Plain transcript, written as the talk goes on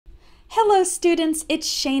Hello students, it's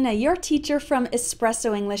Shayna, your teacher from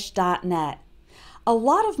EspressoEnglish.net. A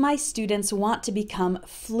lot of my students want to become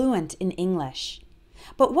fluent in English.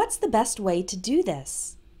 But what's the best way to do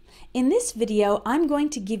this? In this video, I'm going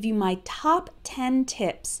to give you my top 10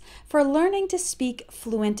 tips for learning to speak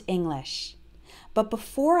fluent English. But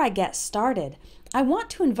before I get started, I want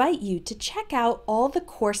to invite you to check out all the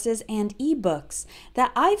courses and ebooks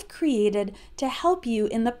that I've created to help you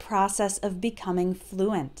in the process of becoming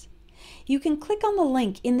fluent. You can click on the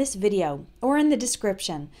link in this video or in the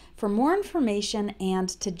description for more information and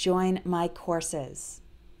to join my courses.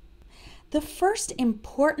 The first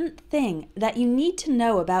important thing that you need to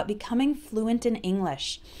know about becoming fluent in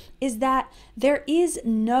English is that there is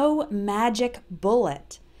no magic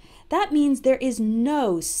bullet. That means there is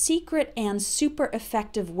no secret and super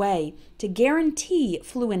effective way to guarantee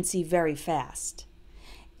fluency very fast.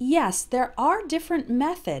 Yes, there are different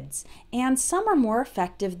methods, and some are more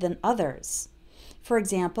effective than others. For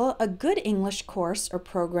example, a good English course or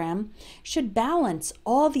program should balance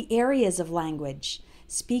all the areas of language: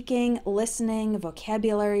 speaking, listening,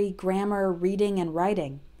 vocabulary, grammar, reading, and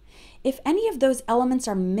writing. If any of those elements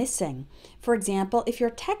are missing, for example, if your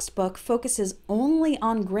textbook focuses only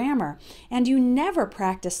on grammar and you never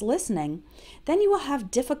practice listening, then you will have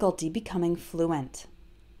difficulty becoming fluent.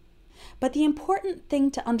 But the important thing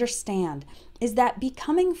to understand is that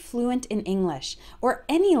becoming fluent in English, or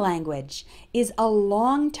any language, is a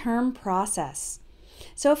long-term process.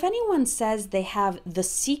 So if anyone says they have the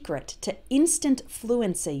secret to instant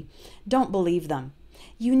fluency, don't believe them.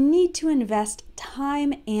 You need to invest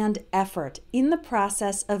time and effort in the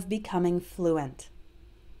process of becoming fluent.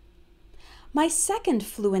 My second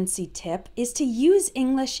fluency tip is to use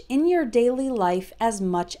English in your daily life as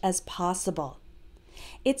much as possible.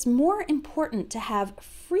 It's more important to have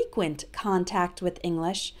frequent contact with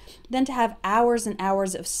English than to have hours and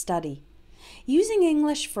hours of study. Using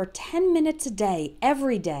English for 10 minutes a day,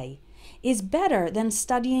 every day, is better than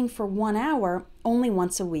studying for 1 hour only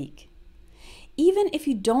once a week. Even if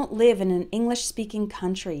you don't live in an English-speaking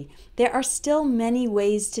country, there are still many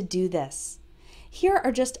ways to do this. Here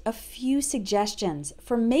are just a few suggestions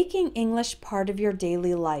for making English part of your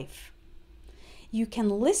daily life. You can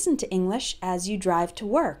listen to English as you drive to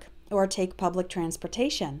work or take public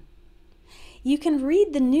transportation. You can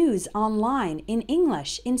read the news online in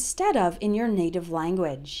English instead of in your native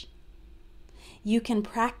language. You can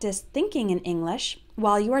practice thinking in English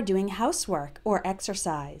while you are doing housework or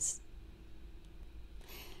exercise.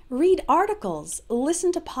 Read articles,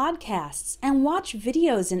 listen to podcasts, and watch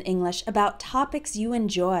videos in English about topics you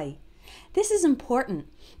enjoy. This is important.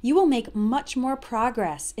 You will make much more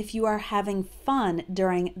progress if you are having fun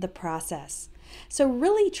during the process. So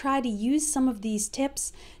really try to use some of these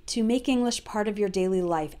tips to make English part of your daily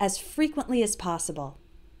life as frequently as possible.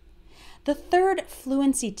 The third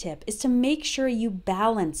fluency tip is to make sure you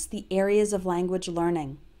balance the areas of language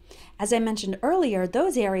learning. As I mentioned earlier,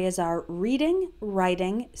 those areas are reading,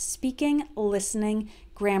 writing, speaking, listening,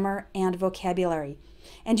 grammar, and vocabulary.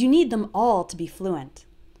 And you need them all to be fluent.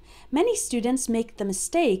 Many students make the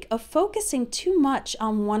mistake of focusing too much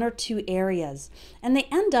on one or two areas, and they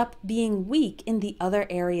end up being weak in the other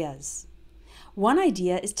areas. One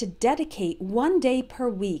idea is to dedicate 1 day per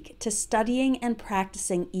week to studying and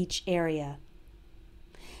practicing each area.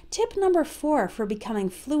 Tip number 4 for becoming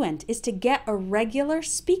fluent is to get a regular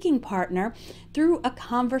speaking partner through a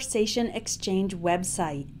conversation exchange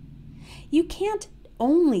website. You can't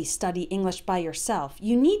only study English by yourself.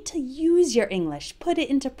 You need to use your English, put it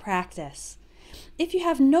into practice. If you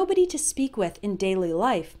have nobody to speak with in daily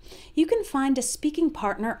life, you can find a speaking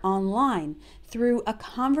partner online through a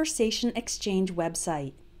conversation exchange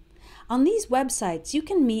website. On these websites, you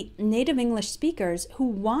can meet native English speakers who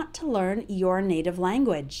want to learn your native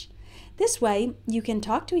language. This way, you can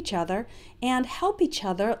talk to each other and help each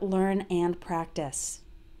other learn and practice.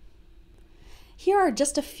 Here are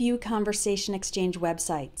just a few conversation exchange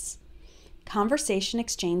websites: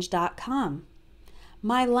 conversationexchange.com,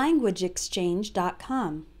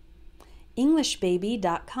 mylanguageexchange.com,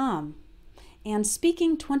 englishbaby.com, and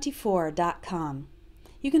speaking24.com.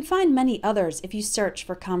 You can find many others if you search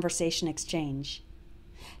for conversation exchange.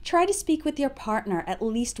 Try to speak with your partner at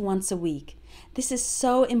least once a week. This is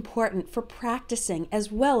so important for practicing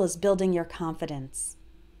as well as building your confidence.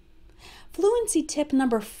 Fluency tip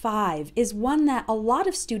number 5 is one that a lot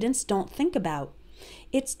of students don't think about.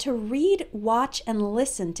 It's to read, watch, and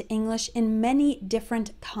listen to English in many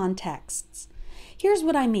different contexts. Here's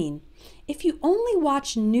what I mean. If you only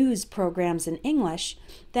watch news programs in English,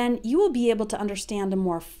 then you will be able to understand a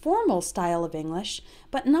more formal style of English,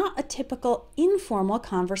 but not a typical informal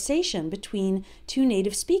conversation between two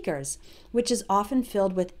native speakers, which is often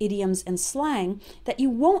filled with idioms and slang that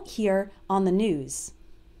you won't hear on the news.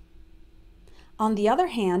 On the other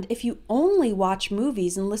hand, if you only watch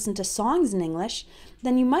movies and listen to songs in English,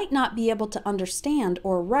 then you might not be able to understand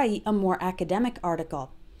or write a more academic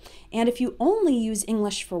article. And if you only use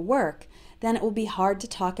English for work, then it will be hard to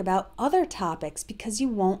talk about other topics because you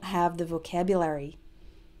won't have the vocabulary.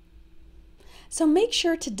 So make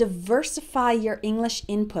sure to diversify your English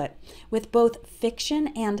input with both fiction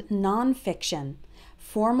and nonfiction,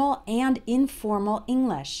 formal and informal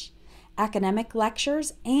English, academic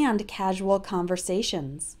lectures and casual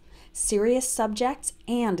conversations, serious subjects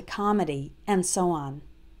and comedy, and so on.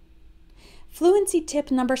 Fluency tip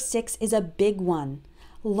number 6 is a big one.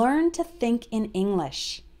 Learn to think in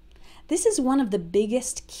English. This is one of the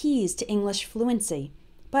biggest keys to English fluency.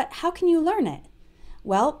 But how can you learn it?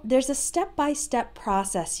 Well, there's a step-by-step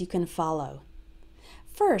process you can follow.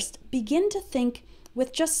 First, begin to think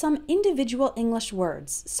with just some individual English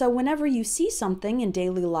words. So whenever you see something in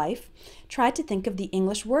daily life, try to think of the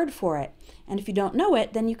English word for it. And if you don't know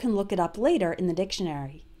it, then you can look it up later in the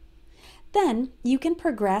dictionary. Then you can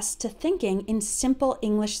progress to thinking in simple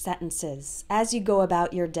English sentences as you go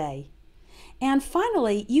about your day. And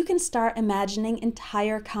finally, you can start imagining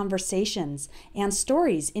entire conversations and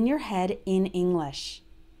stories in your head in English.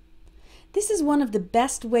 This is one of the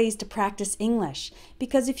best ways to practice English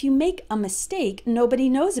because if you make a mistake, nobody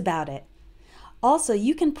knows about it. Also,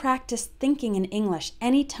 you can practice thinking in English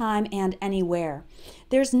anytime and anywhere.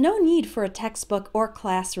 There's no need for a textbook or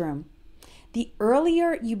classroom. The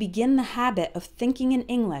earlier you begin the habit of thinking in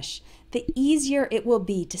English, the easier it will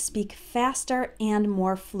be to speak faster and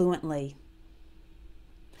more fluently.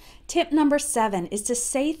 Tip number 7 is to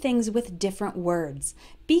say things with different words.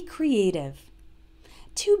 Be creative.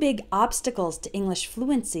 Two big obstacles to English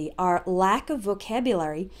fluency are lack of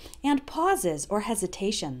vocabulary and pauses or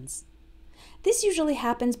hesitations. This usually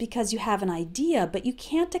happens because you have an idea but you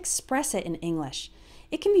can't express it in English.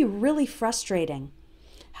 It can be really frustrating.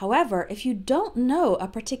 However, if you don't know a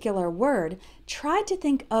particular word, try to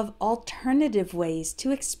think of alternative ways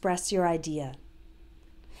to express your idea.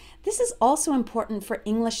 This is also important for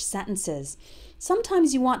English sentences.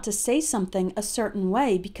 Sometimes you want to say something a certain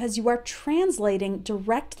way because you are translating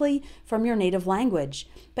directly from your native language,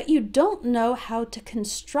 but you don't know how to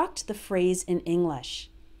construct the phrase in English.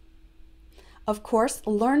 Of course,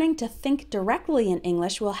 learning to think directly in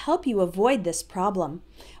English will help you avoid this problem,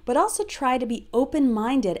 but also try to be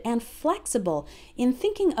open-minded and flexible in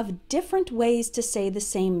thinking of different ways to say the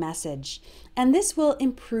same message, and this will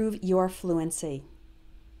improve your fluency.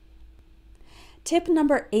 Tip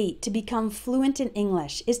number 8 to become fluent in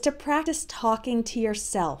English is to practice talking to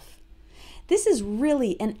yourself. This is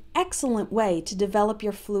really an excellent way to develop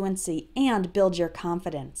your fluency and build your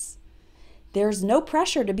confidence. There's no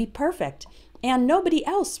pressure to be perfect, and nobody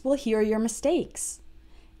else will hear your mistakes.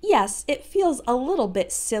 Yes, it feels a little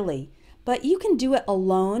bit silly, but you can do it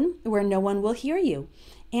alone where no one will hear you,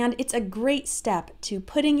 and it's a great step to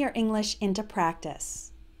putting your English into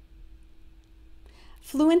practice.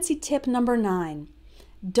 Fluency tip number 9.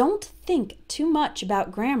 Don't think too much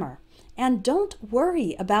about grammar, and don't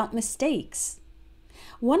worry about mistakes.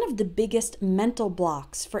 One of the biggest mental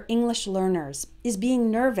blocks for English learners is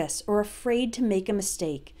being nervous or afraid to make a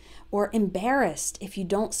mistake, or embarrassed if you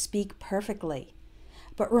don't speak perfectly.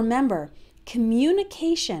 But remember,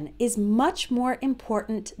 communication is much more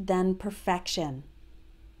important than perfection.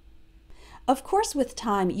 Of course, with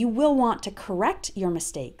time, you will want to correct your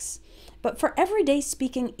mistakes. But for everyday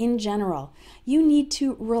speaking in general, you need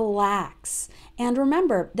to relax. And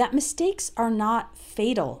remember that mistakes are not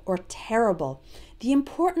fatal or terrible. The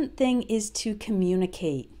important thing is to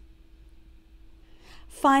communicate.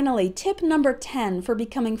 Finally, tip number 10 for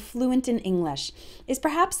becoming fluent in English is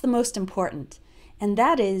perhaps the most important, and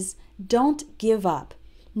that is don't give up.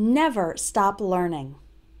 Never stop learning.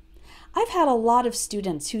 I've had a lot of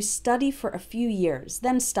students who study for a few years,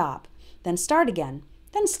 then stop, then start again,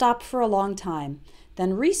 then stop for a long time,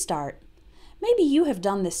 then restart. Maybe you have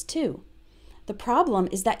done this too. The problem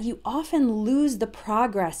is that you often lose the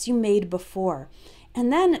progress you made before,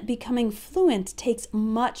 and then becoming fluent takes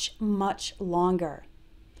much, much longer.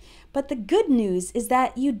 But the good news is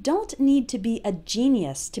that you don't need to be a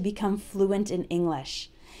genius to become fluent in English.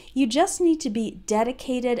 You just need to be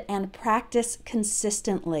dedicated and practice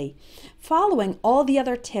consistently, following all the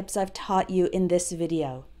other tips I've taught you in this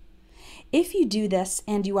video. If you do this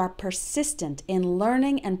and you are persistent in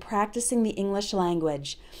learning and practicing the English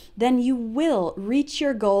language, then you will reach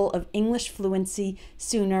your goal of English fluency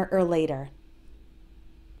sooner or later.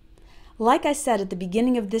 Like I said at the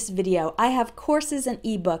beginning of this video, I have courses and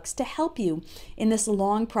ebooks to help you in this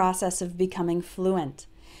long process of becoming fluent.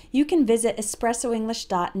 You can visit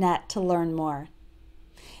espressoenglish.net to learn more.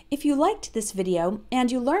 If you liked this video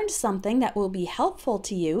and you learned something that will be helpful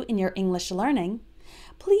to you in your English learning,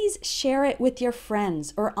 please share it with your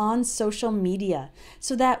friends or on social media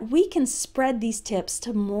so that we can spread these tips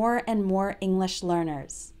to more and more English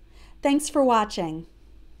learners. Thanks for watching.